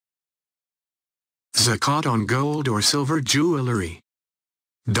Zakat on gold or silver jewelry.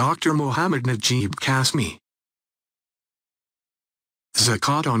 Dr. Mohammad Najeeb Qasmi.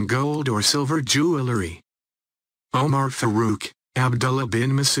 Zakat on gold or silver jewelry. Omar Farouk, Abdullah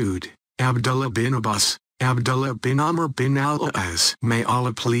bin Masood, Abdullah bin Abbas, Abdullah bin Amr bin Al-As, may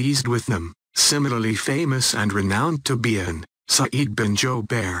Allah pleased with them, similarly famous and renowned to be an Sa'id bin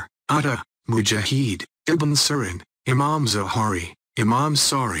Jubair, Atta, Mujahid, Ibn Sirin, Imam Zuhri, Imam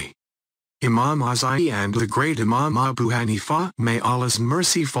Sari, Imam Azai and the great Imam Abu Hanifa, may Allah's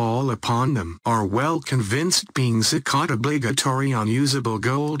mercy fall upon them, are well convinced being zakat obligatory on usable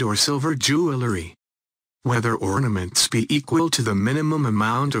gold or silver jewelry. Whether ornaments be equal to the minimum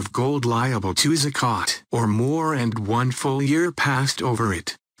amount of gold liable to zakat, or more and 1 full year passed over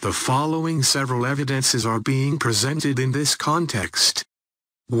it, the following several evidences are being presented in this context.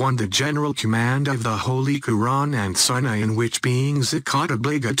 1. The general command of the Holy Quran and Sunnah in which being zakat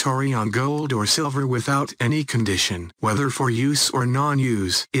obligatory on gold or silver without any condition, whether for use or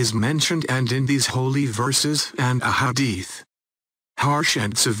non-use, is mentioned, and in these holy verses and a hadith, harsh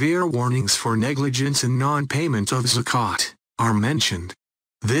and severe warnings for negligence and non-payment of zakat are mentioned.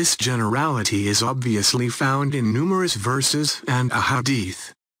 This generality is obviously found in numerous verses and a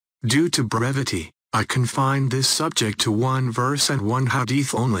hadith. Due to brevity, I confine this subject to 1 verse and 1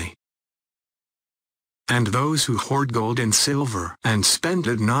 hadith only. And those who hoard gold and silver and spend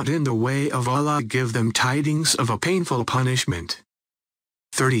it not in the way of Allah, give them tidings of a painful punishment.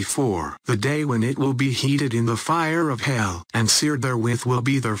 34. The day when it will be heated in the fire of hell, and seared therewith will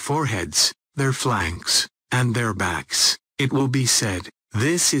be their foreheads, their flanks, and their backs. It will be said,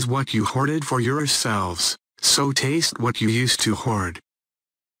 this is what you hoarded for yourselves, so taste what you used to hoard.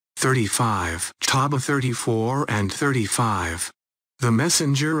 35. Taba 34 and 35. The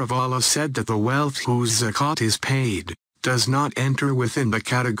Messenger of Allah said that the wealth whose zakat is paid, does not enter within the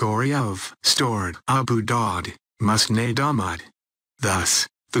category of stored. Abu Dawud, Musnad Ahmad. Thus,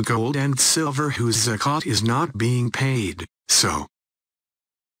 the gold and silver whose zakat is not being paid, so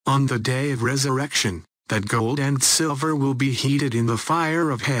on the day of resurrection, that gold and silver will be heated in the fire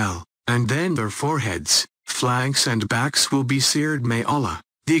of hell, and then their foreheads, flanks and backs will be seared. May Allah,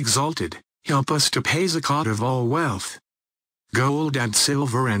 the Exalted, help us to pay zakat of all wealth, gold and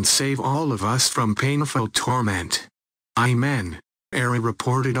silver, and save all of us from painful torment. Amen. Ari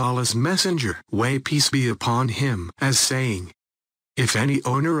reported Allah's Messenger, may peace be upon him, as saying, if any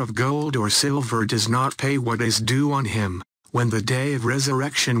owner of gold or silver does not pay what is due on him, when the day of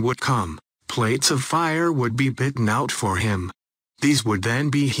resurrection would come, plates of fire would be bitten out for him. These would then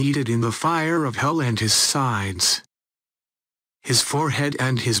be heated in the fire of hell, and his sides, his forehead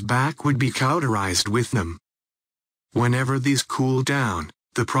and his back would be cauterized with them. Whenever these cool down,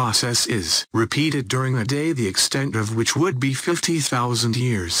 the process is repeated during a day the extent of which would be 50,000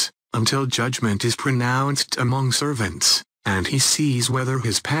 years, until judgment is pronounced among servants, and he sees whether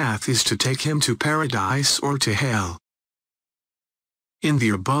his path is to take him to paradise or to hell. In the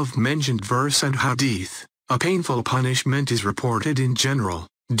above-mentioned verse and hadith, a painful punishment is reported in general,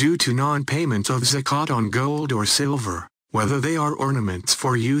 due to non-payment of zakat on gold or silver, whether they are ornaments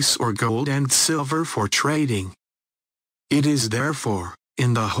for use or gold and silver for trading. It is therefore,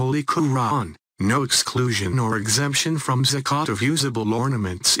 in the Holy Quran, no exclusion or exemption from zakat of usable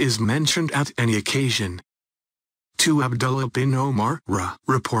ornaments is mentioned at any occasion. 2. Abdullah bin Omar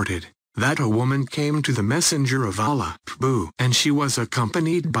reported that a woman came to the Messenger of Allah, and she was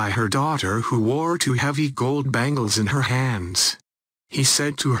accompanied by her daughter who wore 2 heavy gold bangles in her hands. He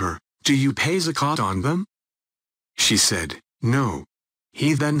said to her, do you pay zakat on them? She said, no.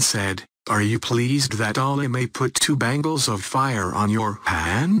 He then said, are you pleased that Allah may put 2 bangles of fire on your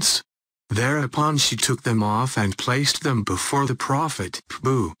hands? Thereupon she took them off and placed them before the Prophet,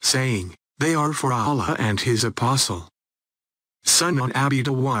 saying, they are for Allah and His Apostle. Sunan Abi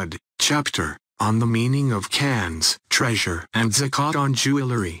Dawud, chapter, on the meaning of cans, treasure, and zakat on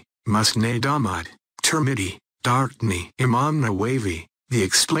jewelry, Musnad Ahmad, Tirmidhi, Darqutni. Imam Nawawi, the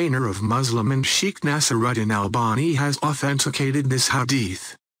explainer of Muslim, and Sheikh Nasiruddin Albani has authenticated this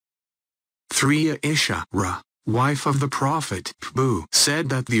hadith. 3. Aisha, wife of the Prophet, said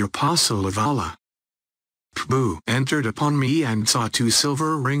that the Apostle of Allah, entered upon me and saw 2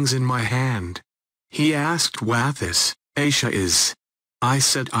 silver rings in my hand. He asked what this, Aisha, is. I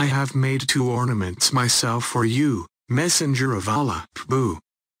said, I have made 2 ornaments myself for you, Messenger of Allah.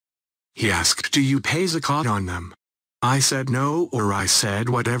 He asked, do you pay zakat on them? I said no, or I said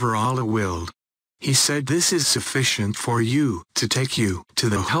whatever Allah willed. He said, this is sufficient for you, to take you to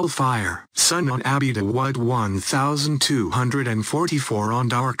the hellfire. Sunan Abi Dawud 1244 on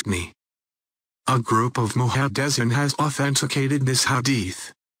Darqutni. A group of Muhaddithin has authenticated this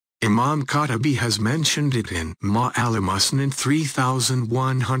hadith. Imam Qatabi has mentioned it in Ma'al-Musnad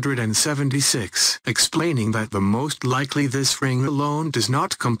 3176, explaining that the most likely this ring alone does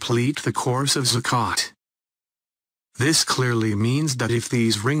not complete the course of zakat. This clearly means that if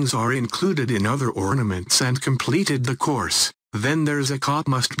these rings are included in other ornaments and completed the course, then their zakat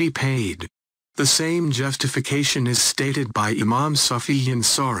must be paid. The same justification is stated by Imam Sufi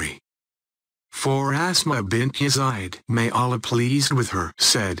Ansari. For Asma bint Yazid, may Allah pleased with her,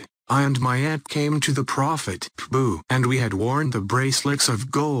 said, I and my aunt came to the Prophet, and we had worn the bracelets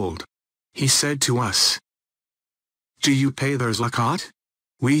of gold. He said to us, do you pay their zakat?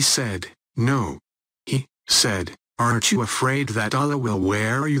 We said, no. He said, aren't you afraid that Allah will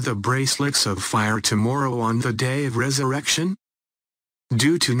wear you the bracelets of fire tomorrow on the day of resurrection?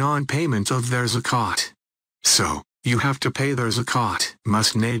 Due to non-payment of their zakat. So, you have to pay their zakat.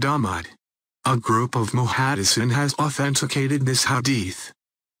 Musnad Ahmad. A group of muhaddisin has authenticated this hadith.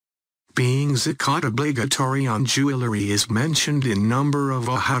 Being zakat obligatory on jewelry is mentioned in number of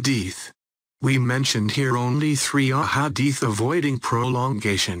ahadith. We mentioned here only 3 ahadith avoiding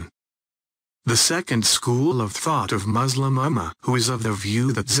prolongation. The second school of thought of Muslim Ummah, who is of the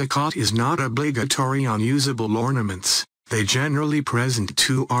view that zakat is not obligatory on usable ornaments, they generally present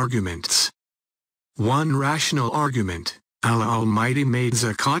 2 arguments. One rational argument: Allah Almighty made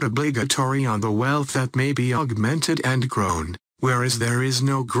zakat obligatory on the wealth that may be augmented and grown, whereas there is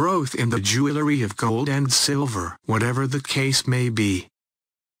no growth in the jewelry of gold and silver, whatever the case may be.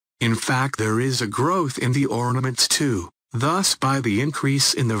 In fact, there is a growth in the ornaments too. Thus, by the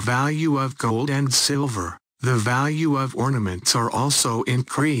increase in the value of gold and silver, the value of ornaments are also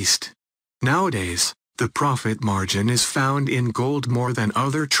increased. Nowadays, the profit margin is found in gold more than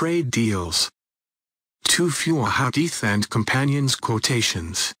other trade deals. Too few hadith and companions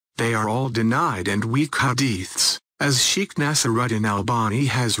quotations, they are all denied and weak hadiths, as Sheikh Nasiruddin Albani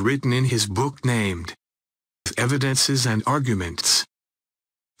has written in his book named Evidences and Arguments.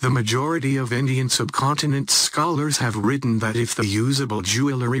 The majority of Indian subcontinent scholars have written that if the usable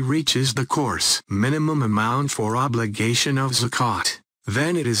jewelry reaches the course minimum amount for obligation of zakat,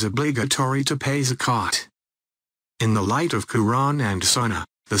 then it is obligatory to pay zakat. In the light of Quran and Sunnah,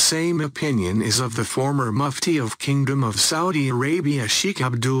 the same opinion is of the former Mufti of Kingdom of Saudi Arabia Sheikh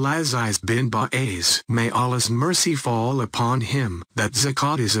Abdulaziz bin Baz, may Allah's mercy fall upon him, that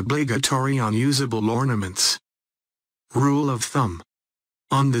zakat is obligatory on usable ornaments. Rule of thumb.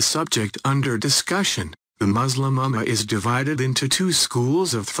 On the subject under discussion, the Muslim Ummah is divided into 2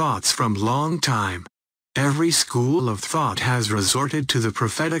 schools of thoughts from long time. Every school of thought has resorted to the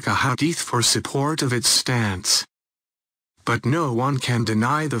prophetic ahadith for support of its stance. But no one can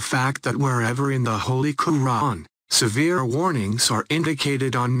deny the fact that wherever in the Holy Quran, severe warnings are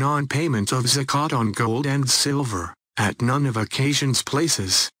indicated on non-payment of zakat on gold and silver, at none of occasions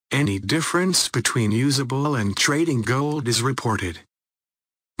places, any difference between usable and trading gold is reported.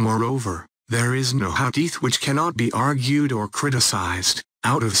 Moreover, there is no hadith which cannot be argued or criticized,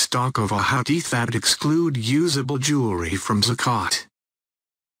 out of stock of ahadith that exclude usable jewelry from zakat.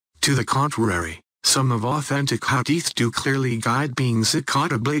 To the contrary, some of authentic hadith do clearly guide being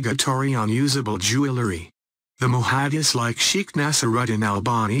zakat obligatory on usable jewelry. The muhaddis like Sheikh Nasiruddin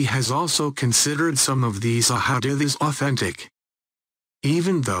Albani has also considered some of these ahadith as authentic.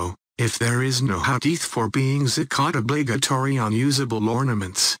 Even though, if there is no hadith for being zakat obligatory on usable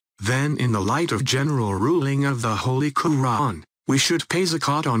ornaments, then in the light of general ruling of the Holy Quran, we should pay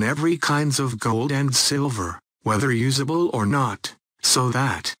zakat on every kinds of gold and silver, whether usable or not, so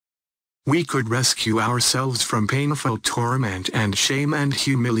that we could rescue ourselves from painful torment and shame and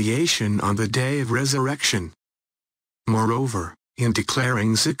humiliation on the day of resurrection. Moreover, in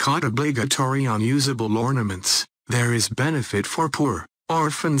declaring zakat obligatory on usable ornaments, there is benefit for poor,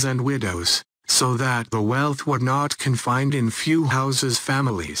 orphans and widows, so that the wealth would not confined in few houses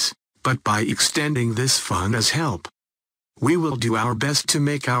families, but by extending this fund as help, we will do our best to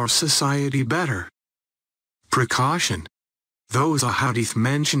make our society better. Precaution. Those ahadith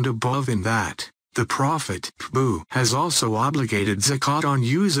mentioned above in that, the Prophet has also obligated zakat on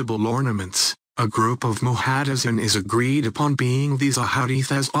usable ornaments, a group of muhaddisin is agreed upon being these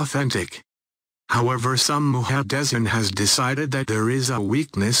ahadith as authentic. However, some muhaddisin has decided that there is a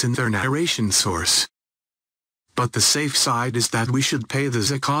weakness in their narration source. But the safe side is that we should pay the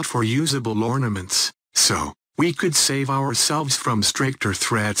zakat for usable ornaments, so we could save ourselves from stricter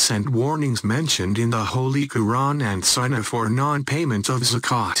threats and warnings mentioned in the Holy Quran and Sunnah for non-payment of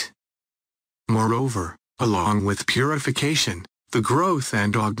zakat. Moreover, along with purification, the growth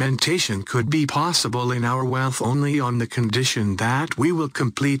and augmentation could be possible in our wealth only on the condition that we will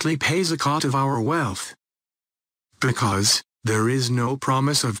completely pay zakat of our wealth. Because, There is no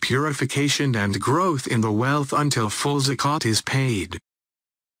promise of purification and growth in the wealth until full zakat is paid.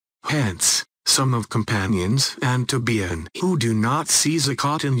 Hence, some of companions and tabi'in who do not see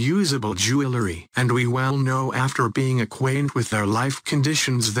zakat in usable jewelry, and we well know after being acquainted with their life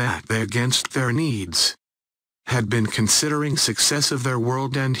conditions that they against their needs had been considering success of their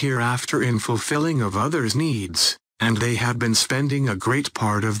world and hereafter in fulfilling of others' needs, and they had been spending a great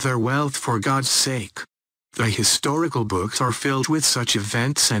part of their wealth for God's sake. The historical books are filled with such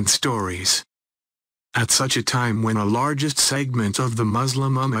events and stories. At such a time when a largest segment of the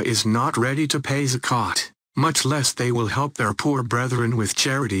Muslim Ummah is not ready to pay zakat, much less they will help their poor brethren with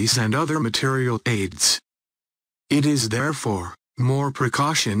charities and other material aids. It is therefore, more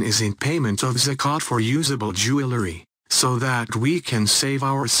precaution is in payment of zakat for usable jewelry, so that we can save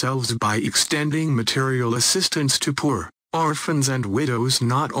ourselves by extending material assistance to poor, orphans and widows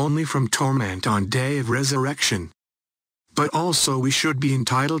not only from torment on day of resurrection, but also we should be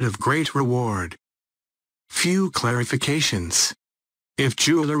entitled of great reward. Few clarifications. If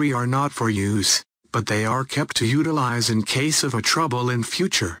jewelry are not for use, but they are kept to utilize in case of a trouble in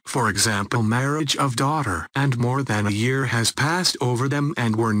future, for example marriage of daughter, and more than a year has passed over them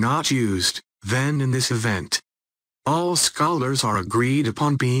and were not used, then in this event, all scholars are agreed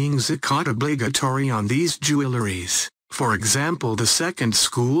upon being zakat obligatory on these jewelries. For example, the second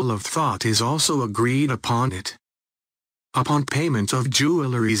school of thought is also agreed upon it. Upon payment of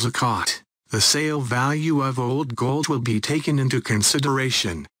jewelry zakat, the sale value of old gold will be taken into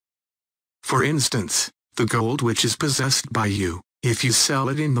consideration. For instance, the gold which is possessed by you, if you sell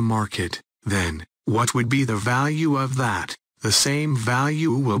it in the market, then, what would be the value of that? The same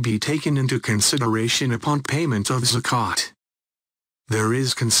value will be taken into consideration upon payment of zakat. There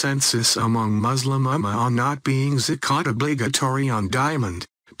is consensus among Muslim Ummah on not being zakat obligatory on diamond,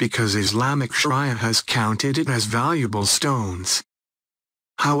 because Islamic Sharia has counted it as valuable stones.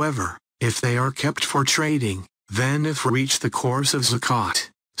 However, if they are kept for trading, then if reach the course of zakat,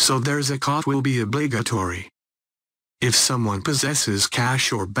 so their zakat will be obligatory. If someone possesses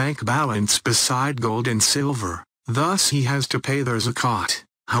cash or bank balance beside gold and silver, thus he has to pay their zakat.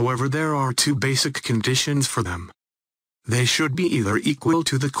 However, there are two basic conditions for them. They should be either equal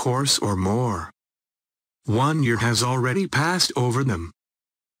to the course or more. 1 year has already passed over them.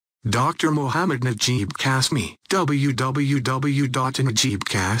 Dr. Mohammad Najeeb Qasmi,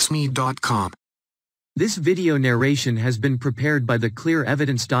 www.najeebqasmi.com. This video narration has been prepared by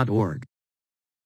theclearevidence.org.